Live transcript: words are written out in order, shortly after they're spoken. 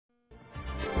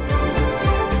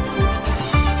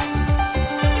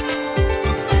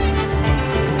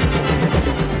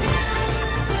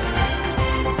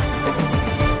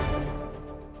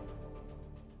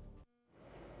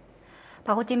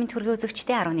Багуудын мэд хүргэе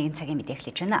үзэгчдээ 11 цагийн мэдээ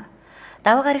эхлэж байна.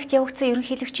 Даваа гарагт явагдсан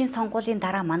ерөнхийлөгчийн сонгуулийн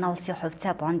дараа манай улсын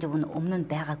хувьцаа бонд үн өмнө нь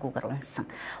байгаагүйгээр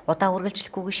унсан. Удаа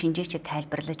үргэлжлэхгүйг шинжээчид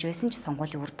тайлбарлаж байсан ч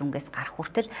сонгуулийн үр дүнгээс гарах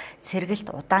хүртэл сэргэлт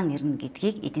удаан ирнэ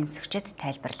гэдгийг эдийн засгчид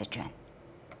тайлбарлаж байна.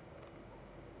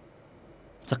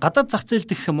 Гадаад зах зээл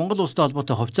дэх Монгол улстай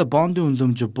холбоотой хувьцаа бондын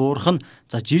үнэлэмж буурах нь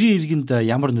жирийн иргэнд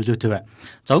ямар нөлөөтэй вэ?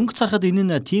 Өнгөц харахад энэ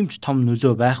нь тийм ч том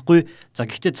нөлөө байхгүй.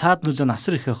 Гэхдээ цаад нөлөө нь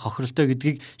асар их хохиролтой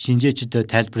гэдгийг шинжээчид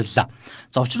тайлбарллаа.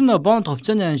 Учир нь бонд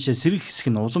хувьцааны анш сэрэх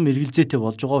хэсэг нь улам эргэлзээтэй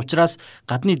болж байгаа учраас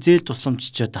гадны зээл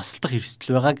тусламжч тасалдах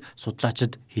эрсдэл байгааг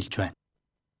судлаачид хэлж байна.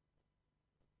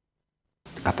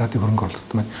 Гадаадын хөрөнгө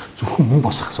оруулалт маань зөвхөн мөн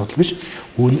босох асуудал биш.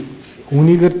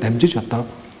 Үүнийгээр дамжиж одоо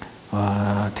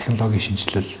технологийн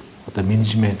шинжилэл, одоо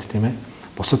менежмент тийм ээ,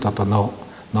 бусад одоо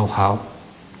ноу хау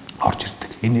орж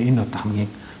ирдэг. Энэ одоо хамгийн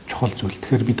чухал зүйл.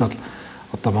 Тэгэхээр бид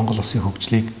одоо Монгол улсын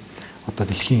хөгжлийг одоо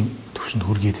дэлхийн түвшинд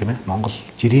хүргэе тийм ээ. Монгол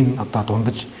жирийн одоо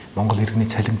дундаж Монгол иргэний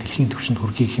цалин дэлхийн түвшинд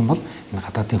хүргэе гэх юм бол энэ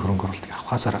гадаадын хөрөнгө оруулалтыг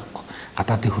авахаасаар аргагүй.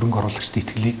 Гадаадын хөрөнгө оруулагчдын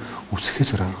итгэлийг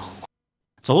үүсгэхээсээр аргагүй.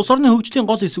 Улс орны хөгжлийн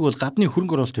гол хэсэг бол гадны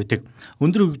хөрөнгө оруулалт байдаг.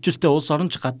 Өндөр хөгжилтэй улс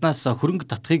оронч гаднаас хөрөнгө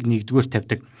татахыг нэгдүгээр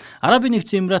тавьдаг. Арабын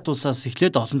нэгдсэн Эмират улсаас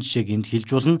эхлээд олон жишээг энд хэлж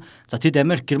болно. Тэд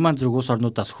Америк, Герман зэрэг улс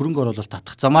орнуудаас хөрөнгө оруулалт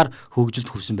татах замаар хөгжилд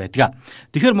хүрсэн байдаг.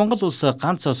 Тэгэхээр Монгол улс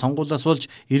ганц сонгуулиас болж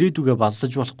ирээдүгэ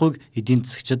баллаж болохгүйг эдийн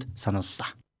засгчид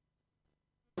санууллаа.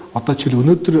 Одоо жишээл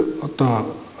өнөөдөр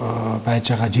одоо байж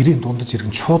байгаа жирийн дундаж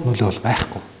иргэн шууд нөлөө бол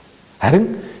байхгүй. Харин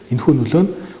энэхүү нөлөө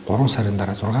нь 3 сарын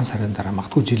дараа, 6 сарын дараа,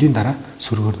 магадгүй жилийн дараа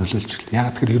сөргөөр нөлөөлж ирлээ.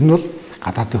 Яагаад тэгэхээр ер нь бол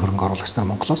гадаадын хөрөнгө оруулагч нар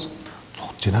Монголоос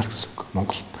цугтж байна л гэсэн үг.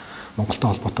 Монголтой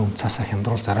холбоотой үн цаасаа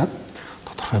хямдруул зараад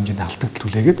тодорхой хэмжээний алдагдал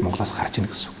түлээгээд Монголоос гарч ийн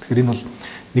гэсэн үг. Тэгэхээр энэ бол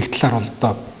нэг талаар бол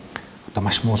одоо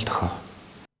маш муу тохио.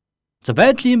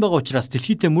 Байдал ийм байгаа учраас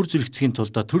дэлхийдээ мөр зэрэгцхийн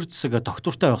тулд төр засаг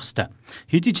доктортой байх ёстой.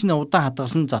 Хэдий ч удаан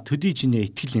хадгалсан төдий ч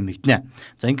итгэл нэмэгдэнэ.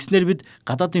 Ингэснээр бид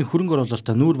гадаадын хөрөнгө оруулалт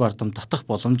нүүр бардам татах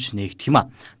боломж нээгдэх юм а.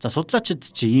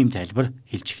 Судлаачид ийм тайлбар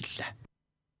хэлж эхэллээ.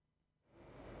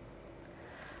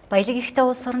 Баялаг ихтэй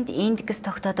улс оронд индекс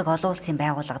тогтоодог олон улсын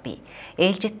байгууллага бий.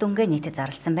 Ээлжит дүнгээ нийтэд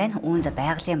зарласан байна. Үүнд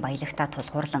байгалийн баялагтаа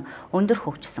тулгуурлан өндөр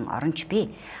хөгжсөн оронч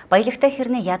бий. Баялагтай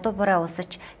хэрнээ ядуу бураа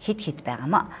улсч хэд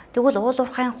байгаамаа. Тэгвэл уул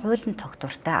уурхайн хуулийн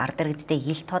тогтвортой ард иргэддээ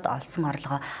ил тод олсон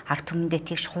орлогоо ард түмэндээ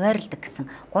тэгш хуваарилдаг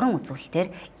гэсэн 3 үзүүлэлтээр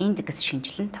индекс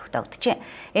шинжилэн тогтоогджээ.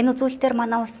 Энэ үзүүлэлтээр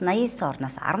манай улс 89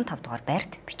 орноос 15 дугаар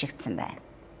байрт бичигдсэн байна.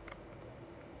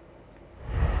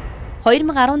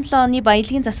 2017 оны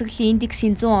баялагын засаглалын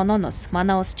индексийн 100 онооноос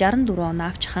манай улс 64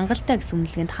 оноо авч хангалттай гэсэн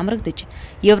үнэлгээнд хамрагдаж,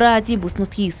 Евразийн бүс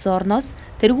нутгийн 9 орноос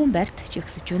тэргүүн байрт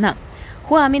жигсэж байна.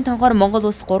 Хүн амын тонхоор Монгол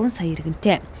улс 3 сая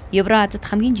иргэнтэй. Евразид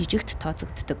хамгийн жижигт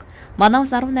тооцогддог. Манай улс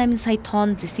 18 сая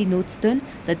тонн зэсийн нөөцтэй нь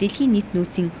дэлхийн нийт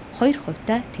нөөцийн 2%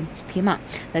 тэмцдэг юм а.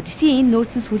 Зэсийн энэ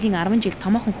нөөц нь сүүлийн 10 жил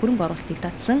томоохон хөрөнгө оруулалтыг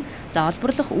татсан.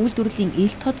 Олборлох үйлдвэрлэлийн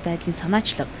ил тод байдлын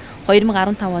санаачлаг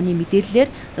 2015 оны мэдээллээр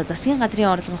засгийн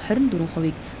газрын орлого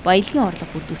 24%-ийг баялагын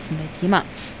орлого бүрдүүлсэн байдаг юм а.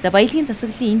 Баялагын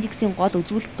засаглалын индексийн гол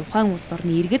үзүүлэлт тухайн улс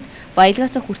орны иргэд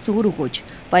баялагаасаа хүртсэн өр өгөөж,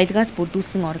 баялагаас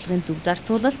бүрдүүлсэн орлогын зөв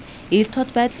зарцуулалт, ил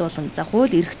тод байдал болон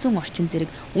хууль эрх зүйн орчин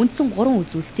зэрэг үндсэн 3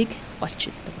 үзүүлэлтийг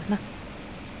голчилдог байна.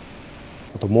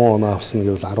 Одоо муу оноо авсан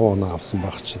гэвэл 10 оноо авсан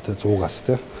байх ч 100-аас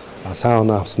те. Сайн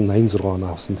оноо авсан 86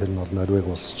 оноо авсан тэр нь бол Норвег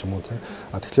улс ч юм уу те.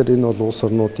 Тэгэхээр энэ бол улс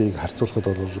орнуудыг харьцуулахад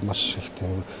бол маш их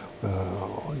тийм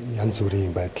янз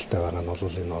бүрийн байдалтай байгаа нь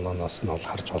бол энэ онооноос нь бол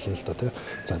харж болно л доо те.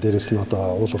 Дээрэс нь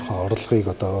одоо уул уурхай орлогыг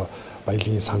одоо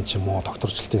баялагын сан ч юм уу,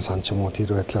 докторчлалтын сан ч юм уу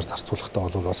тэр байдлаар зарцуулахдаа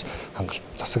бол бас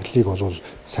засаглалыг бол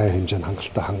сайн хэмжээнд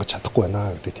хангалттай хангаж чадахгүй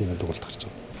байна гэдэг тийм дүгнэлт гарч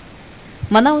байна.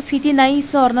 Манай улс хэдийн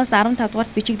 89 орноос 15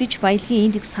 дугаарт бичигдэж баялагын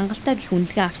индекс хангалттай гэх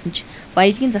үнэлгээ авсан ч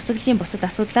баялагын засаглалын бусад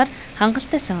асуудлаар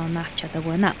хангалттай сайн оноо авч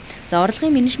чадаагүй байна.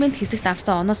 Орлогын менежмент хэсэгт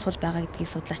авсан оноо сул байгаа гэдгийг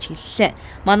судлаач хэллээ.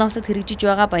 Манай улсад хэрэгжиж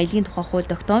байгаа баялагын тухай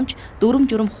хууль тогтоомж дүрм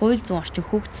журм хууль зүйн орчин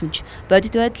хөгжсөн ч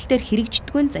бодит байдал дээр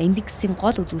хэрэгждэггүй индексийн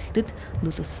гол үзүүлэлтэд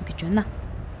нөлөөлсөн гэж байна.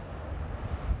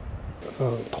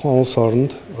 Тухайн улс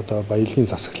оронд одоо баялагын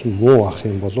засаглал нь муу ах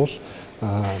юм бол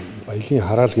баялагын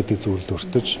хараал гэдэг зүйлд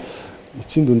өртөж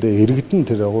эцсийн дүндээ иргэдэн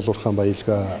тэр уул уурхайн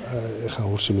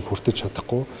баялагынхаа үр шимийг хүртэж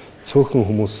чадахгүй цөөхөн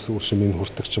хүмүүс үр шимийг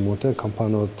хүртэх ч юм уу те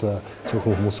компаниуд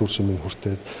цөөхөн хүмүүс үр шимийг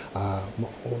хүртээд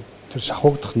тэр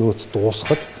шахагдах нөөц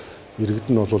дуусахад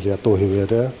иргэд нь бол ядуу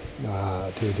хിവэрэ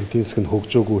тэгээд эдийн засаг нь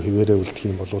хөгжөөгүй хിവэрэ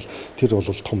үлдэх юм бол тэр бол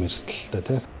том эрсдэлтэй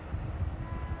те.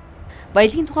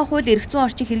 Баялагын тухай хууль эрх зүйн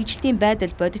орчин хэрэгжилтийн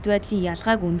байдал бодит байдлын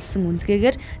ялгааг үнэлсэн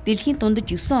үнэлгээгээр дэлхийн дундаж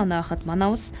 9 оноо байхад манай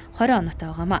улс 20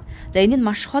 оноотой байгаамаа. За энэ нь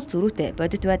маш хол зөрүүтэй.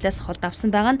 Бодит байдлаас холд авсан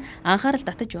байгаа нь анхаарал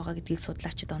татаж байгаа гэдгийг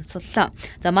судлаачид онцоллоо.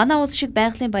 За манай улс шиг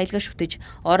байгалийн баялгаа шүтэж,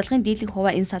 орлогын дийлэнх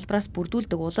хуваа энэ салбараас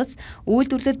бүрдүүлдэг улс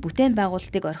үйлдвэрлэл бүтээн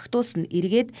байгуулалтыг орхитуулсан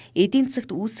эргээд эдийн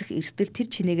засагт үүсэх эрсдэл тэр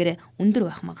чинээгээр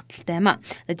өндөр байх магадaltaй юм а.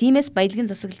 За тиймээс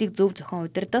баялагын засаглалыг зөв зохион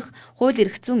удирдах, хууль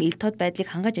эрх зүйн ил тод байдлыг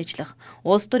хангаж ажиллах,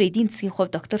 улс төр эдийн засгийн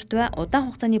хувьд доктортой удаан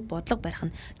хугацааны бодлого барих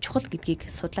нь чухал гэдгийг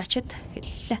судлаачид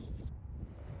хэллээ.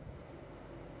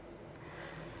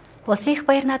 Улсын их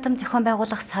баяр наадам зохион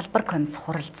байгуулах салбар комисс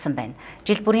хуралдсан байна.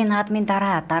 Жил бүрийн наадмын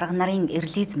дараа дарга нарын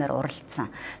эрлизмээр уралдсан.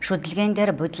 Шүтлэгэн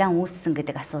дээр бодлон үүссэн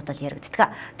гэдэг асуудал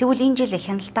яригддаг. Тэгвэл энэ жил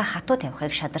хяналтаа хатуу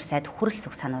тавихыг шадар сайд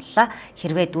хүрэлцэх санууллаа.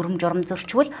 Хэрвээ дүрм журам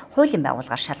зөрчвөл хуулийн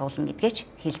байгууллагаар шалгуулна гэдгээч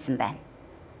хэлсэн байна.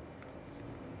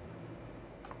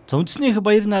 Үндэсний их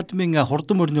баяр наадмын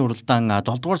хурдан мөрний уралдаан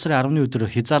 7 дугаар сарын 10-ны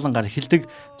өдөр хязаалангаар эхэлдэг.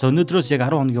 За өнөөдрөөс яг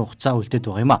 10 хоногийн хугацаа үлдээд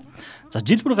байгаа юм а. За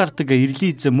жил бүр гардаг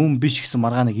эрлиз мөн биш гэсэн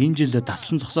маргааныг энэ жил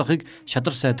таслан зогсоохыг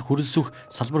шадар сайд хүрэлцэх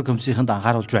салбар комиссийнханд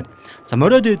анхааруулж байна. За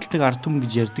мориод эдэлтэг ард түмэн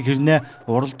гэж ярьдаг хэрнээ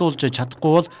уралдуулж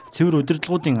чадахгүй бол цэвэр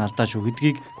удирдлагуудын алдаа шүү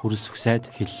гэдгийг хүрэлцэх сайд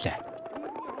хэллээ.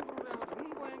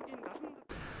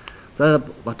 За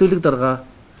Батүлэг дарга,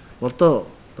 Болдоо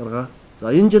дарга. За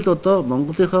энэ жил одоо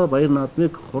Монголынхаа баяр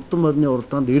наадмыг хурдан морины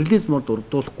уралдаанд эрлиз морд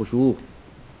уралдуулахгүй шүү.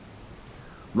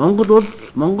 Монгол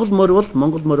морь бол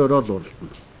Монгол мориороо л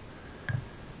уралдана.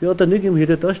 Би одоо нэг юм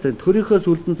хэлээд байгаа шүү дээ. Төрийнхөө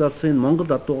сүлдэн залсан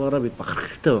Монгол адуугаараа бид бахарх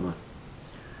хэрэгтэй байна.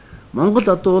 Монгол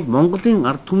адуу бол Монголын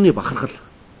ард түмний бахархал.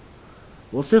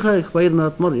 Улсынхаа их баяр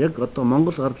наадмаар яг одоо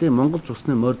Монгол гарлын Монгол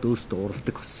цусны морьд өөрсдөө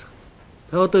уралдаг байсан.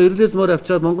 Тэгээ одоо эрлиз морь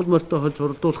авчираад Монгол морьтой холж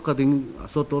уралдуулах гэдэг энэ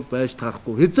асуудал байж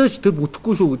таарахгүй. Хязгаарч тэр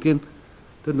бүтэхгүй шүү гэдгийг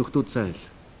тэр нөхдүүд сайн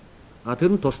хэл.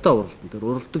 Тэр нь тусдаа уралдан. Тэр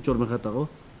уралдаг журмынхаа дагуу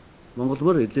Монгол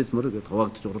морь, эрлиз морь гэдээ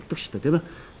хуваагдаж уралдаг шүү дээ, тийм ээ.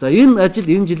 За энэ ажил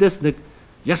энэ жилээс нэг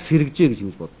яс хэрэгжээ гэж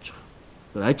ингэж бодож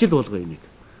байгаа. Ажил болгоо энийг.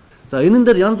 За энэн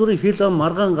дээр янз бүрийн хил ам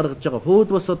маргаан гаргаж байгаа.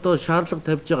 Хууль бас одоо шаардлага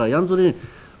тавьж байгаа. Янз бүрийн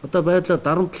одоо байдлаар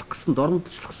дарамтлах гэсэн,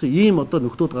 дормдчлах гэсэн ийм одоо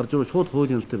нөхдүүд гарч ирвэл шууд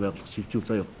хуулийн ялтай байгуулах шилжүүл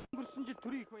заяа.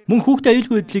 Мөн хүүхдээ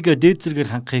аюулгүй байдлыг дээд зэргээр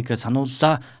хангахыг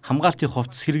санууллаа. Хамгаалтын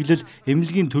хувцас хэрэглэл,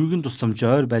 эмнэлгийн төргийн тусламж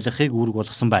ойр байлгахыг үүрэг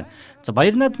болгосон байна. За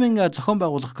баяр наадмын зохион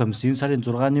байгуулах комисс энэ сарын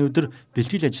 6-ны өдөр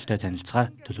бэлтгэл ажилтай танилцахаар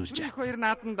төлөвлөжээ. Их баяр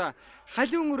наадамд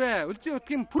халиун үрэ, Үлзий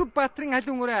утгийн Пүрв Баатрин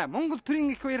халиун үрэ, Монгол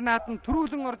төрийн их баяр наадамд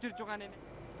төрүүлэн орж ирж байгаа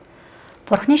нэ.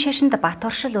 Бурхны шашинд бат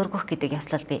оршил өргөх гэдэг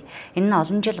ёслол бий. Энэ нь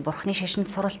олон жил Бурхны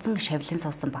шашинд суралцсан шавлин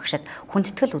суусан багшид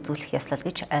хүндэтгэл үзүүлэх ёслол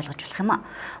гэж ойлгож болох юм а.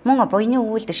 Мөн буйны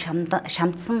үйлд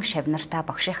шамдсан шавнартаа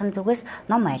багшийн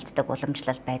зүгээс ном айлддаг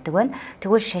уламжлал байдаг байна.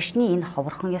 Тэгвэл шашны энэ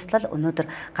ховорхон ёслол өнөөдөр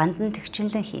гандан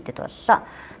тэгчинлэн хийдэд боллоо.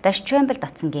 Дашчвамбал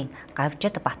Дацангийн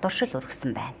гавжид бат оршил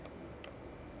өргөсөн байна.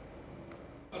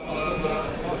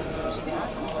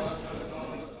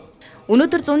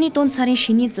 Өнөөдөр зуны дунд сарын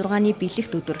шиний 6-ны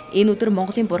бэлэгт өдөр. Энэ өдөр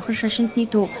Монголын бурхан шашинтны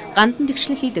төв гандан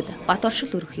тэгшлэн хийдэд бат оршил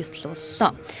өргөх ёслол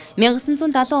боллоо.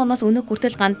 1970 оноос өнөө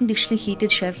хүртэл гандан тэгшлэн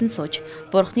хийдэд шавлан сууж,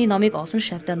 бурхны номыг олон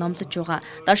шавьдаа номлож байгаа.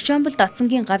 Дарчаамбал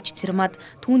Дацангийн гавж цэрмаад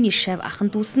түүний шав ахан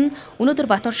дүүс нь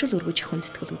өнөөдөр бат оршил өргөж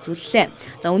хүндэтгэл үзүүллээ.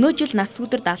 За өнөө жил нас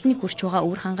өдөр 70-ны хүрч байгаа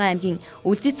Өвөр Хангай аймгийн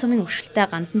Үлзий цумын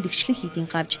өршөлтэй гандан тэгшлэн хийдийн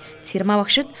гавж цэрмаа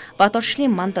багшид бат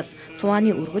оршлын мандал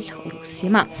цувааны өргөл өргөсөн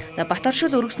юм а. За бат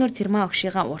оршил өргөснөөр цэрмаа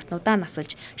огшигаа уртнуудаа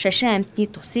насалж шашин амьтны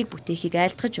тусыг бүтээхийг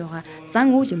айлтгаж байгаа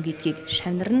зан үйл юм гэдгийг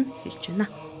шавнар нь хэлж байна.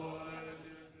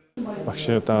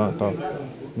 Багшидаа одоо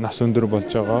нас өндөр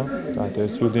болж байгаа. За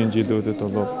тэгээд сүүлийн жилүүдэд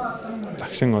бол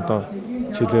лагшин одоо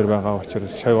чилээр байгаа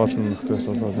учраас шав олон нөхдөөс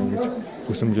бол ингэж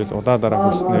хүсэмжил удаа дараа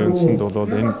хүснээ үндсэнд бол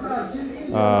энэ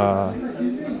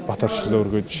бат оршил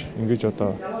өргөж ингэж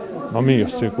одоо номын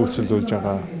ёсыг гүйцэлдүүлж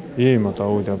байгаа ийм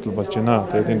одоо үйл явдал болж байна.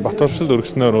 Тэгээд энэ бат оршил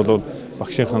өргөснөөр бол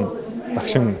багшийнхан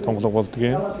лагшин тунгалаг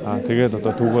болдгийг. Тэгээд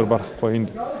одоо түүгээр барахгүй энд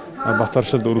бат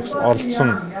оршилд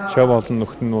оролцсон шав олон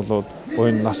нөхд нь бол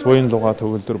нас буян луга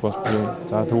төгөлдөр болдгийг.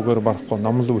 За түүгээр барахгүй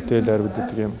номлол бүтээл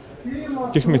арвиддаг юм.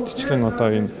 Гэх мэтчлэн одоо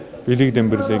энэ бэлэг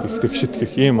дэмбэрлэг их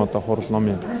тэгшитгэх ийм одоо хурал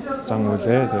номын зан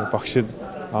үйлээ. Тэгээд багшид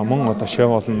мөн одоо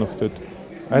шав олон нөхдөд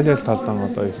аль талдан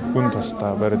одоо их гүн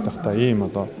тустай баригдахтаа ийм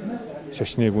одоо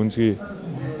шашныг үнзгий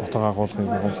утга агуулгыг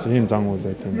болсон ийм зан үйл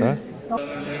байт юм да.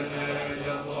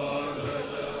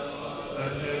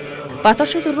 Бат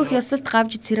оршил өргөх ёслолд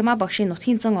гавж цэрмаа багшийн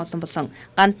нутгийн зан олон болон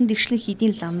гандан тэгшлэн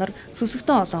хийдийн ламнар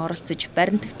сүсэгтэн олон оролцож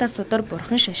баримтагтаа судар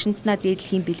бурхан шашинтнаа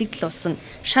дээдлэхийн бэлэгдэл болсон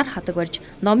шар хадаг барьж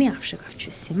номын авшиг авч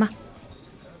байсан юм а.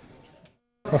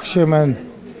 Багшийн маань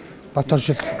бат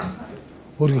оршил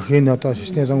өргөх энэ одоо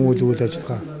шашны зан үйл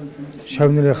ажиллагаа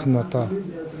шавнырийнх нь одоо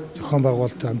зохион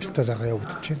байгуулалт амжилттай байгаа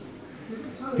явагдаж байна.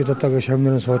 бид одоо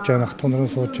шамнарын сууж байгаа, нахтунарын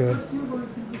сууж байгаа.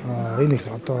 Энэ их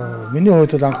одоо миний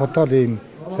хувьд бол анх удаа л ийм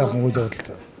сайхан үйл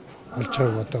явдал болж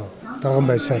байгааг одоо даган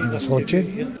байсаад ингэ сууж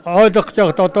байна. Ойлгох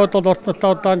жагт одоо бол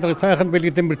орнотоо одоо сайхан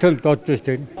бэлгэдэн бэртэл дооч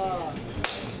шүү.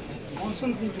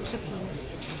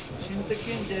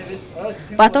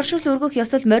 Бат оршил өргөх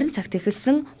ёслол морин цагт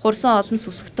эхэлсэн хурсан олон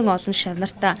сүсгтэн олон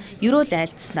шавнартаа ерөөл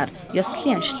айлдснаар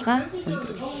ёслолын ажиллагаа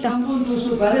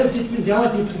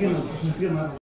өндөрлөлөө.